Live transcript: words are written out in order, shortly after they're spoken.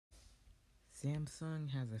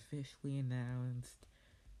Samsung has officially announced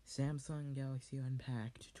Samsung Galaxy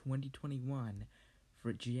Unpacked 2021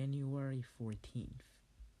 for January 14th,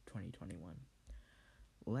 2021.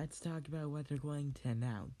 Let's talk about what they're going to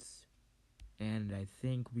announce. And I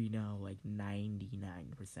think we know like 99%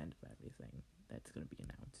 of everything that's going to be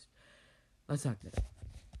announced. Let's talk about it.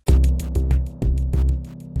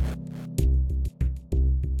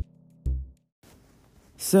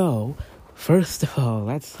 So, first of all,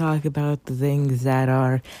 let's talk about the things that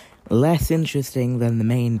are less interesting than the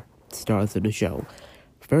main stars of the show.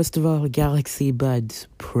 First of all, Galaxy Buds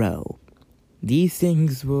Pro. These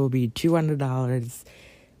things will be $200.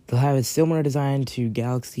 They'll have a similar design to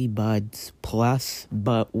Galaxy Buds Plus,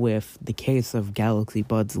 but with the case of Galaxy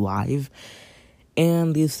Buds Live.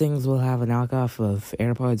 And these things will have a knockoff of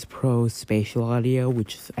AirPods Pro Spatial Audio,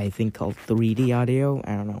 which is, I think, called 3D Audio.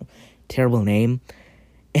 I don't know. Terrible name.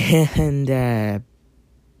 And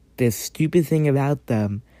the stupid thing about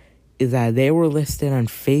them is that they were listed on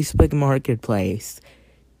Facebook Marketplace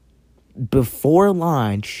before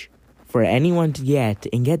launch for anyone to get,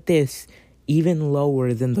 and get this, even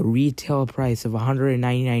lower than the retail price of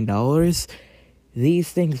 $199. These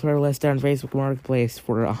things were listed on Facebook Marketplace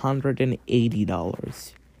for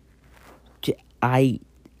 $180.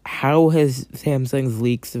 How has Samsung's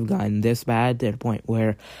leaks have gotten this bad to the point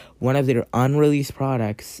where one of their unreleased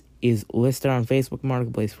products is listed on Facebook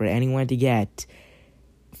Marketplace for anyone to get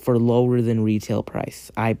for lower than retail price?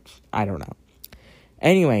 I don't know.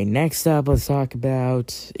 Anyway, next up, let's talk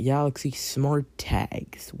about Galaxy Smart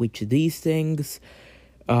Tags, which these things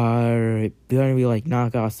are going to be like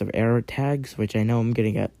knockoffs of AirTags, which I know I'm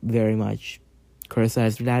going to get very much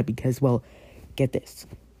criticized for that because, well, get this.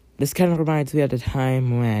 This kind of reminds me of the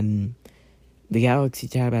time when the Galaxy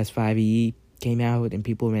Tab S5e came out and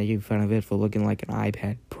people were making fun of it for looking like an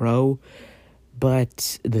iPad Pro.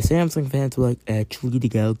 But the Samsung fans were like, actually, the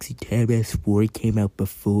Galaxy Tab S4 came out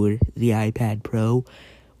before the iPad Pro.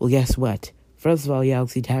 Well, guess what? First of all, the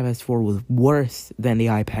Galaxy Tab S4 was worse than the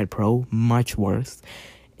iPad Pro, much worse.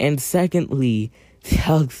 And secondly, the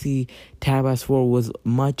Galaxy Tab S4 was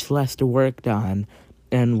much less worked on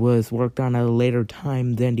and was worked on at a later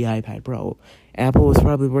time than the iPad Pro. Apple was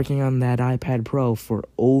probably working on that iPad Pro for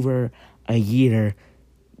over a year.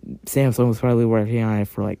 Samsung was probably working on it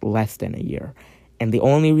for like less than a year. And the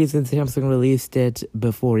only reason Samsung released it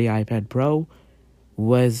before the iPad Pro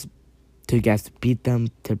was to, guess, beat them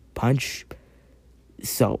to punch.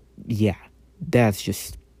 So, yeah, that's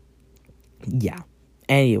just, yeah.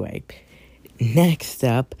 Anyway, next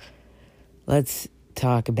up, let's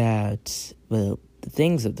talk about, well, the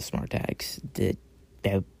things of the smart tags.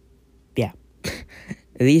 Yeah.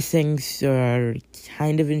 These things are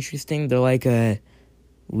kind of interesting. They're like a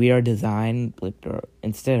weird design. Like,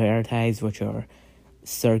 instead of AirTags, which are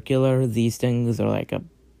circular, these things are like a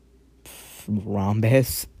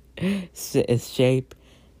rhombus shape.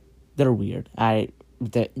 They're weird.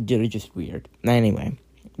 They're just weird. Anyway,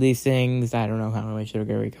 these things, I don't know how much they're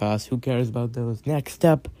going to cost. Who cares about those? Next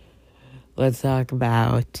up, let's talk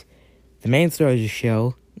about the main story of the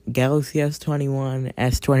show, Galaxy S21,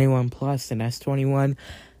 S21 Plus, and S21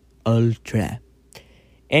 Ultra.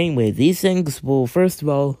 Anyway, these things will, first of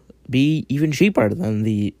all, be even cheaper than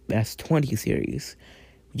the S20 series,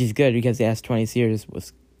 which is good because the S20 series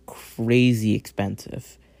was crazy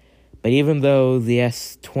expensive. But even though the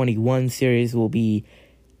S21 series will be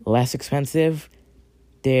less expensive,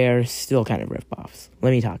 they're still kind of rip-offs.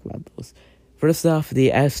 Let me talk about those. First off,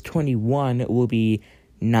 the S21 will be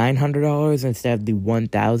 $900 instead of the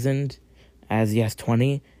 $1,000 as the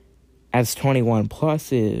S20. S21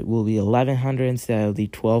 Plus, it will be $1,100 instead of the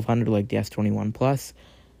 $1,200 like the S21 Plus.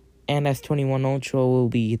 And S21 Ultra will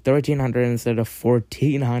be $1,300 instead of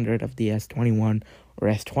 $1,400 of the S21 or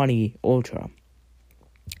S20 Ultra.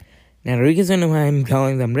 Now, the reason why I'm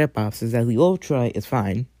calling them rip-offs is that the Ultra is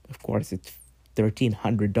fine. Of course, it's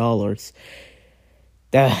 $1,300.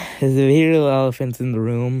 The real elephants in the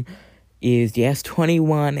room is the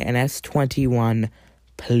S21 and S21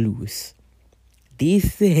 Plus.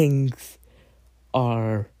 These things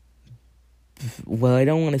are, well, I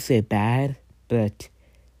don't want to say bad, but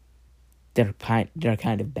they're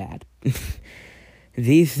kind of bad.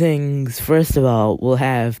 These things, first of all, will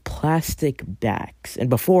have plastic backs. And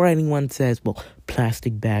before anyone says, well,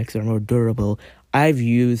 plastic backs are more durable, I've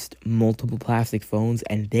used multiple plastic phones,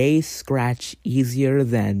 and they scratch easier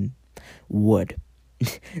than wood.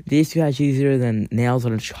 They scratch easier than nails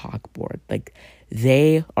on a chalkboard. Like,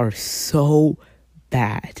 they are so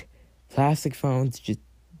bad. Plastic phones, just,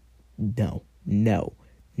 no.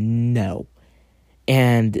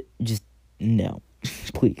 And just, no.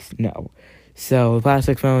 Please, no. So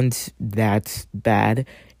plastic phones, that's bad.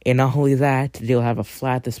 And not only that, they'll have a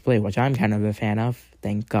flat display, which I'm kind of a fan of.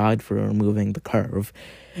 Thank God for removing the curve.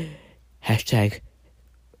 Hashtag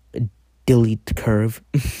delete the curve.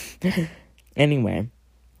 Anyway,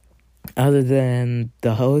 other than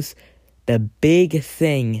the host, the big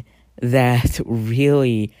thing that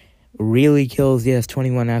really kills the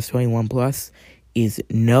S21, S21 Plus is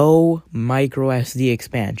no micro SD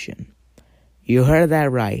expansion. You heard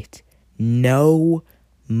that right. No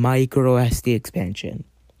micro SD expansion.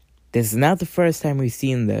 This is not the first time we've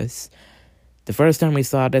seen this. The first time we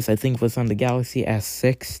saw this, I think, was on the Galaxy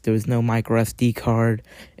S6. There was no micro SD card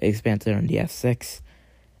expander on the S6.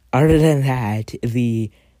 Other than that,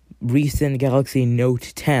 the recent Galaxy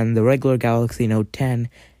Note 10, the regular Galaxy Note 10,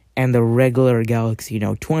 and the regular Galaxy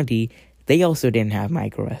Note 20, they also didn't have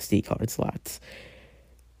micro SD card slots,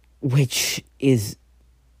 which is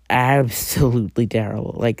absolutely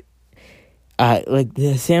terrible. Like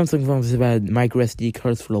the Samsung phones have had micro SD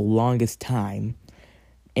cards for the longest time,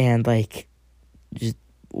 and just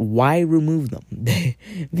why remove them?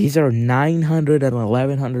 These are $900 and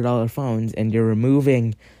 $1,100 phones, and you're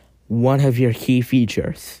removing one of your key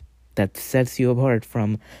features that sets you apart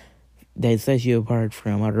from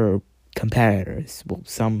other competitors. Well,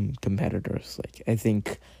 some competitors, like I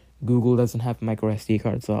think Google doesn't have micro SD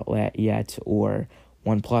card slot yet, or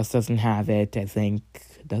OnePlus doesn't have it. I think,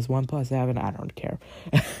 does OnePlus have it? I don't care.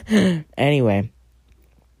 Anyway,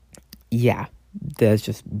 yeah, that's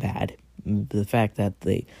just bad. The fact that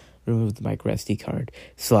they removed the micro SD card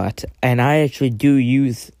slot. And I actually do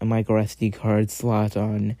use a micro SD card slot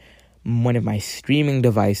on one of my streaming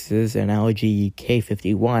devices, an LG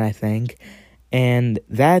K51, I think. And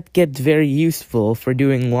that gets very useful for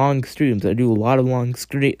doing long streams. I do a lot of long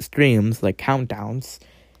streams, like countdowns,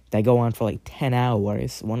 that go on for like 10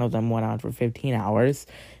 hours. One of them went on for 15 hours.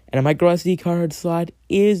 And a micro SD card slot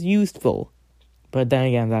is useful. But then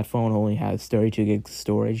again, that phone only has 32 gigs of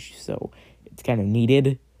storage, so it's kind of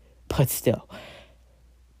needed. But still,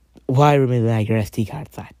 why remove the micro SD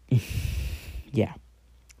card slot? Yeah.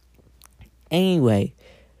 Anyway,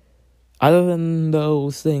 other than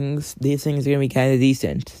those things, these things are going to be kind of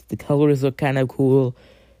decent. The colors look kind of cool.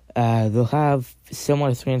 They'll have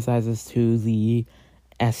similar screen sizes to the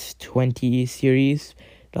S20 series.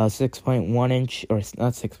 They'll have 6.1 inch, or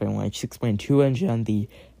not 6.1 inch, 6.2 inch on the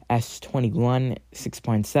S21,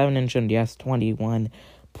 6.7 inch on the S21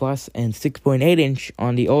 Plus, and 6.8 inch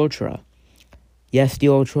on the Ultra. Yes, the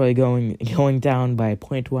Ultra going down by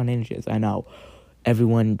 0.1 inches. I know.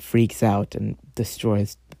 Everyone freaks out and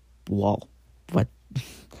destroys the wall. But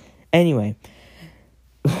anyway,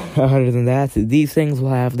 other than that, these things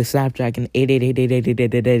will have the Snapdragon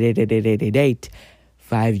 888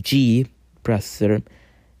 5G processor.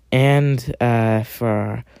 And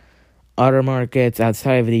for other markets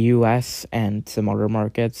outside of the US and some other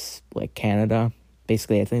markets like Canada,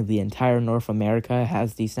 basically I think the entire North America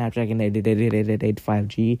has the Snapdragon 888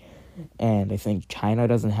 5G, and I think China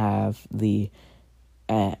doesn't have the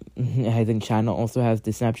I think China also has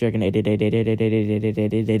the Snapdragon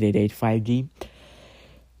 888 5G.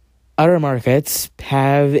 Other markets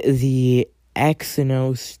have the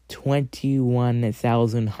Exynos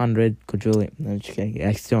 21,100 quadrillion.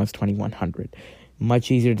 Exynos 2100.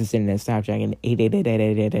 Much easier to say than Snapdragon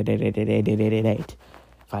 888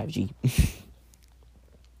 5G.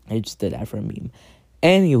 I just did that for a meme.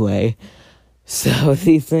 Anyway, so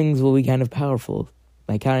these things will be kind of powerful.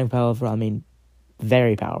 By counting powerful, I mean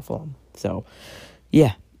very powerful. So,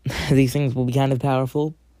 yeah, these things will be kind of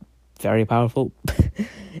powerful. Very powerful.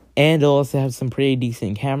 And they'll also have some pretty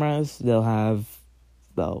decent cameras. They'll have,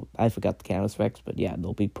 well, I forgot the camera specs, but yeah,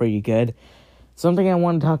 they'll be pretty good. Something I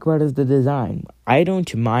want to talk about is the design. I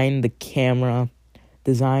don't mind the camera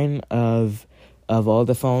design of all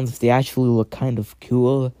the phones. They actually look kind of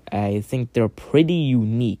cool. I think they're pretty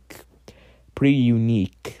unique for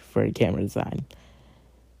a camera design.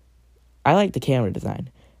 I like the camera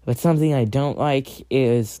design, but something I don't like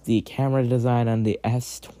is the camera design on the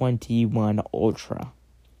S21 Ultra.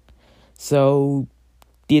 So,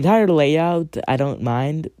 the entire layout, I don't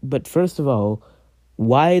mind, but first of all,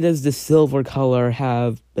 why does the silver color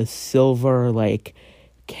have a silver,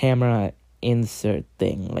 camera insert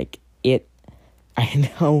thing? I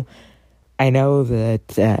know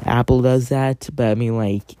that Apple does that, but I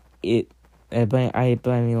mean, it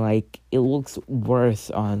looks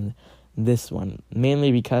worse on this one,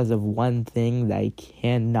 mainly because of one thing that I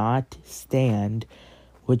cannot stand,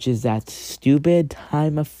 which is that stupid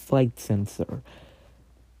time of flight sensor.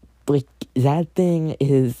 That thing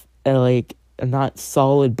is not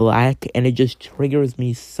solid black, and it just triggers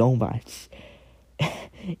me so much.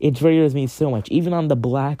 it triggers me so much. Even on the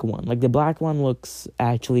black one. Like, the black one looks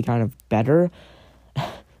actually kind of better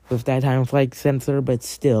with that time of flight sensor, but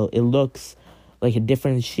still, it looks like a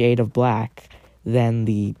different shade of black than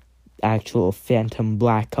the actual phantom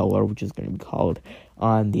black color, which is going to be called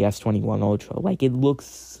on the S21 Ultra. Like, it looks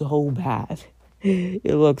so bad.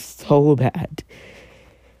 It looks so bad.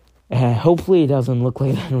 Hopefully it doesn't look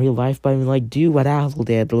like that in real life, but I mean, like, do what Apple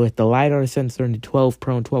did with the LiDAR sensor in the 12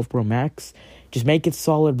 Pro and 12 Pro Max. Just make it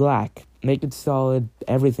solid black. Make it solid,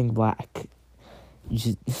 everything black.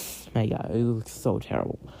 My God, it looks so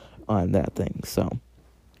terrible on that thing, so.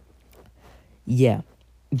 Yeah.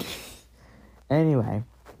 Anyway,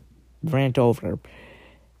 rant over.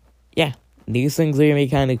 Yeah, these things are going to be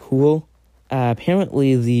kind of cool.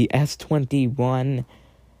 Apparently the S21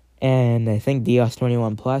 and I think the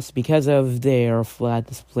S21 Plus, because of their flat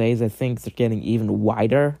displays, I think they're getting even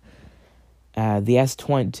wider. The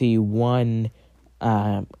S21,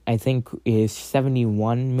 I think, is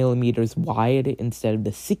 71 millimeters wide instead of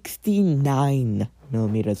the 69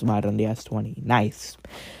 millimeters wide on the S20. Nice.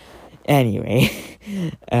 Anyway,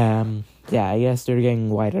 yeah, I guess they're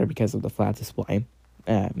getting wider because of the flat display.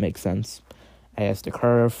 Makes sense. I guess the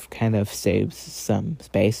curve kind of saves some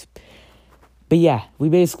space. But yeah, we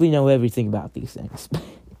basically know everything about these things.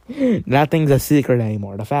 Nothing's a secret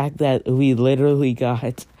anymore. The fact that we literally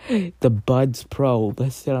got the Buds Pro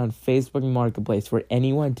listed on Facebook Marketplace for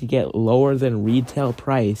anyone to get lower than retail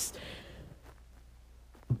price.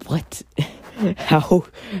 What? How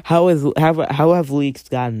have leaks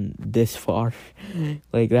gotten this far?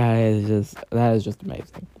 Like, that is just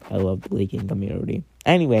amazing. I love the leaking community.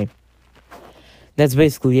 Anyway, that's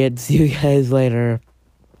basically it. See you guys later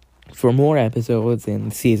for more episodes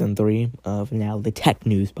in season 3 of now the Tech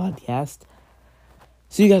News Podcast.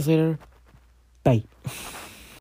 See you guys later. Bye.